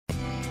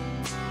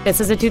This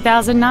is a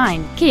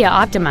 2009 Kia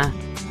Optima.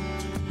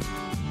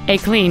 A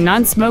clean,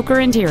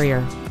 non-smoker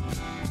interior.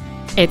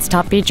 Its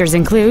top features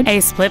include a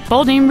split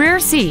folding rear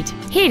seat,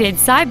 heated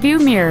side view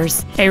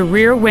mirrors, a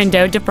rear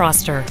window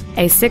defroster,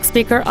 a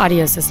 6-speaker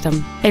audio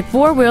system, a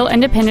 4-wheel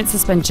independent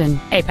suspension,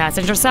 a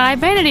passenger side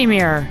vanity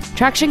mirror,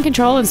 traction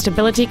control and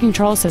stability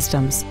control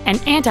systems, an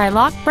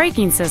anti-lock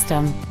braking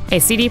system, a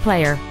CD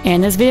player,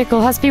 and this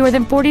vehicle has fewer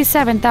than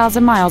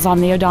 47,000 miles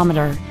on the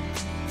odometer.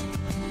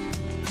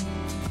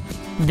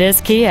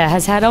 This Kia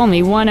has had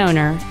only one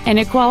owner, and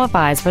it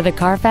qualifies for the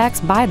Carfax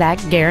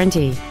buyback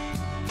guarantee.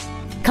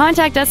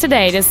 Contact us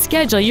today to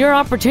schedule your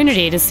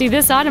opportunity to see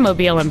this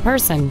automobile in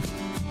person.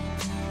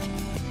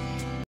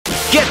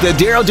 Get the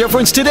Darrow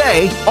difference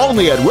today,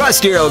 only at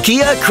Russ Darrow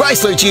Kia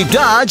Chrysler Jeep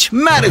Dodge,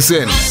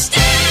 Madison.